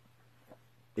understand.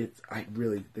 I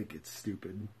really think it's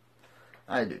stupid.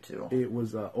 I do too. It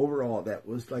was overall, that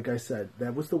was, like I said,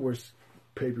 that was the worst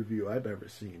pay-per-view I've ever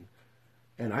seen.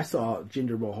 And I saw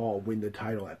Jinder Mahal win the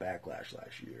title at Backlash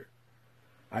last year.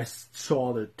 I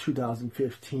saw the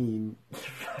 2015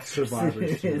 Survivor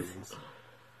Series.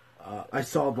 I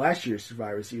saw last year's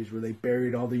Survivor Series where they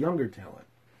buried all the younger talent.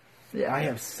 Yeah, I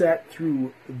have sat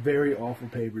through very awful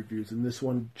pay-per-views, and this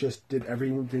one just did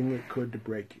everything it could to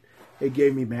break it. It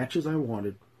gave me matches I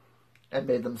wanted. and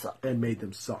made them suck. And made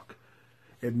them suck.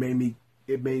 It made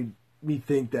me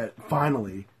think that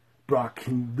finally Brock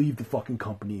can leave the fucking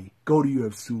company, go to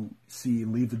UFC,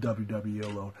 and leave the WWE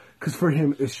alone. Because for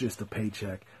him, it's just a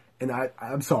paycheck. And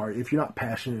I'm sorry, if you're not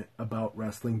passionate about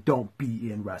wrestling, don't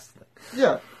be in wrestling.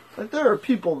 Yeah. Like, there are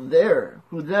people there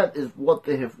who that is what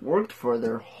they have worked for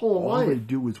their whole All life. they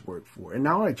do is work for. And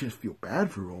now I just feel bad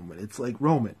for Roman. It's like,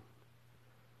 Roman,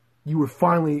 you were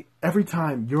finally, every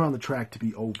time you're on the track to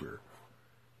be over,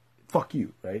 fuck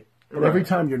you, right? And every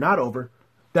time you're not over,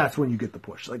 that's when you get the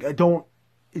push. Like,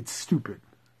 it's stupid.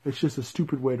 It's just a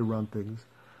stupid way to run things.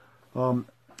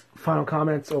 Final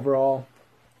comments overall.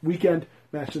 Weekend,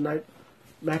 match of the night,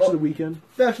 match of the weekend.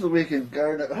 Match of the weekend,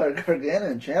 Gargano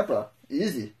and Ciampa.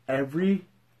 Easy. I want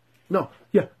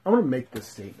to make this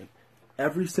statement.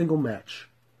 Every single match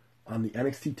on the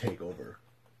NXT TakeOver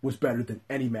was better than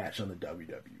any match on the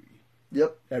WWE.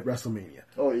 Yep. At WrestleMania.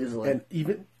 Oh, easily.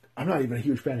 And I'm not even a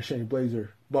huge fan of Shayna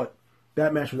Baszler, but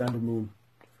that match with Ember Moon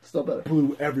still better.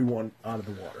 Blew everyone out of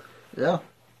the water. Yeah.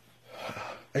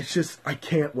 It's just, I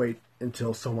can't wait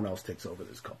until someone else takes over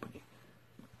this company.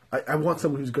 I want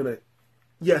someone who's going to...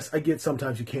 Yes, I get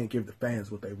sometimes you can't give the fans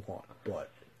what they want,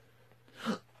 but...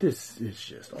 This is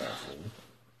just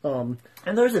awful.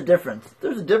 And there's a difference.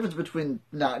 There's a difference between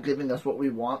not giving us what we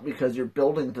want because you're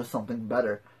building to something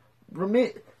better.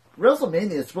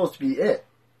 WrestleMania is supposed to be it.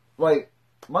 Like,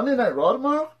 Monday Night Raw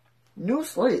tomorrow? New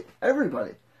slate.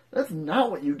 Everybody. That's not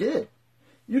what you did.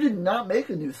 You did not make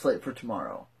a new slate for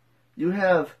tomorrow. You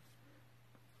have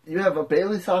a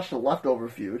Bayley-Sasha leftover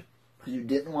feud because you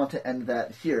didn't want to end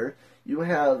that here. You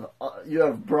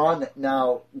have Braun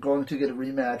now going to get a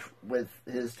rematch with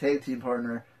his tag team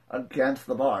partner against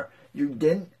the Bar. You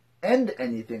didn't end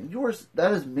anything.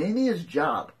 That is Mania's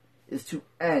job, is to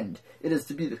end. It is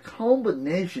to be the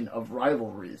combination of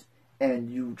rivalries, and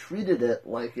you treated it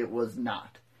like it was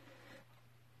not.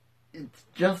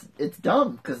 It's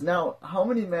dumb because now how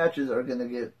many matches are gonna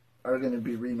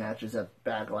be rematches at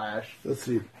Backlash? Let's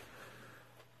see.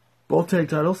 Both tag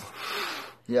titles.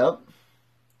 Yep.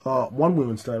 One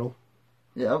women's title.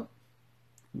 Yep.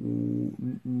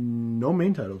 No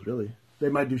main titles, really. They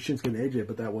might do Shinsuke and AJ,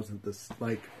 but that wasn't this,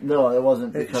 like... No, it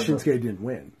wasn't because Shinsuke didn't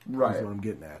win. Right. That's what I'm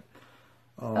getting at.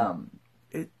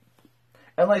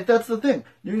 And, like, that's the thing.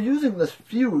 You're using this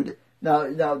feud... Now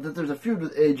that there's a feud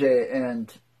with AJ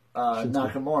and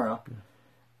Nakamura,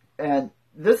 and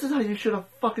this is how you should have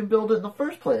fucking built it in the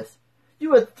first place.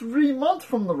 You had 3 months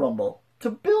from the Rumble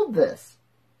to build this.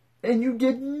 And you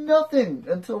did nothing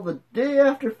until the day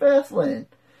after Fastlane.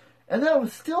 And that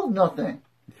was still nothing.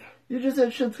 You just had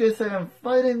Shinsuke say, I'm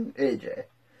fighting AJ.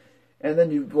 And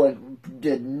then you,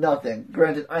 did nothing.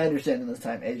 Granted, I understand in this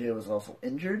time AJ was also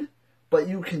injured. But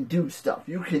you can do stuff.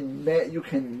 You can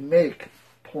make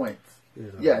points.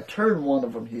 Yeah, turn one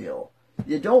of them heel.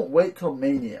 You don't wait till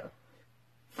Mania.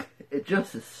 It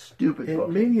just is stupid.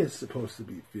 And Mania is supposed to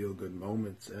be feel-good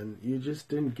moments, and you just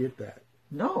didn't get that.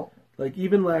 No. Like,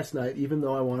 even last night, even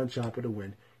though I wanted Ciampa to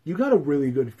win, you got a really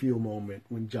good feel moment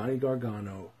when Johnny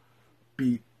Gargano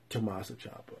beat Tommaso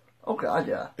Ciampa. Oh, God,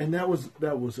 yeah. And that was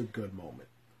a good moment.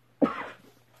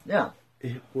 Yeah.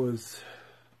 It was...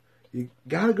 You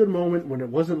got a good moment when it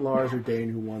wasn't Lars or Dane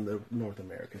who won the North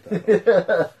America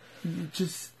title. You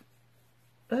just...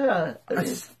 Yeah.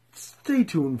 Stay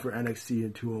tuned for NXT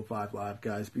and 205 Live,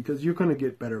 guys, because you're going to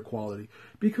get better quality.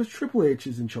 Because Triple H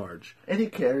is in charge. And he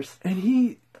cares. And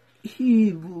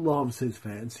he loves his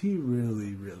fans. He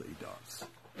really, really does.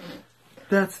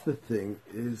 That's the thing,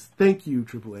 is thank you,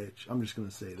 Triple H. I'm just going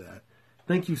to say that.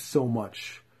 Thank you so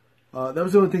much. That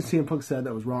was the only thing CM Punk said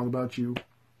that was wrong about you.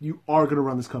 You are going to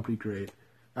run this company great.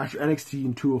 After NXT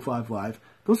and 205 Live,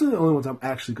 those are the only ones I'm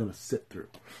actually going to sit through.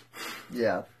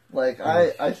 Yeah. Like,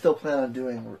 I still plan on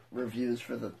doing reviews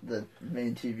for the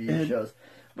main TV shows.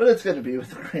 But it's going to be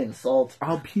with a grain of salt.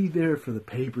 I'll be there for the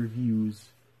pay-per-views.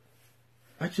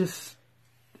 I just...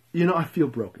 I feel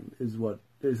broken,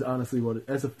 is honestly what...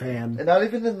 As a fan... And not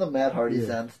even in the Matt Hardy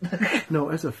sense. No,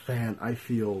 as a fan, I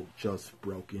feel just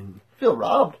broken. Feel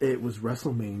robbed. It was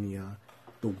WrestleMania.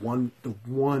 The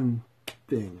one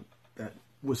thing that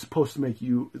was supposed to make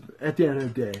you... At the end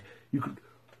of the day,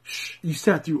 you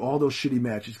sat through all those shitty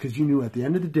matches because you knew at the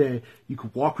end of the day you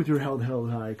could walk with your head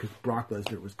held high because Brock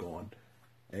Lesnar was gone.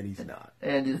 And he's not.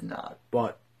 And he's not.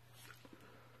 But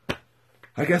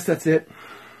I guess that's it.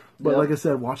 But like I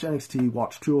said, watch NXT,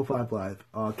 watch 205 Live.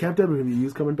 Camp WWE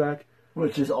is coming back.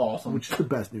 Which is awesome. Which is the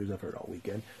best news I've heard all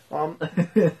weekend.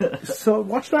 So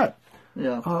watch that.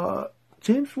 Yeah.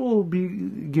 James will be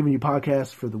giving you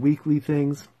podcasts for the weekly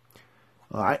things.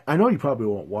 I know you probably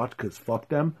won't watch because fuck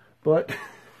them. But...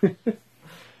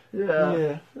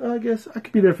 Yeah. I guess I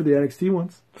could be there for the NXT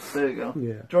ones. There you go.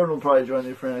 Yeah. Jordan will probably join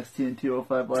you for NXT and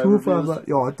 205 Live. 205 Live.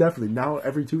 Oh, definitely. Now,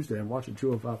 every Tuesday, I'm watching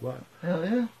 205 Live. Hell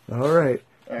yeah. All right.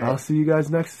 I'll see you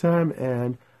guys next time,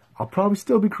 and I'll probably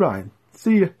still be crying.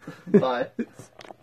 See ya. Bye.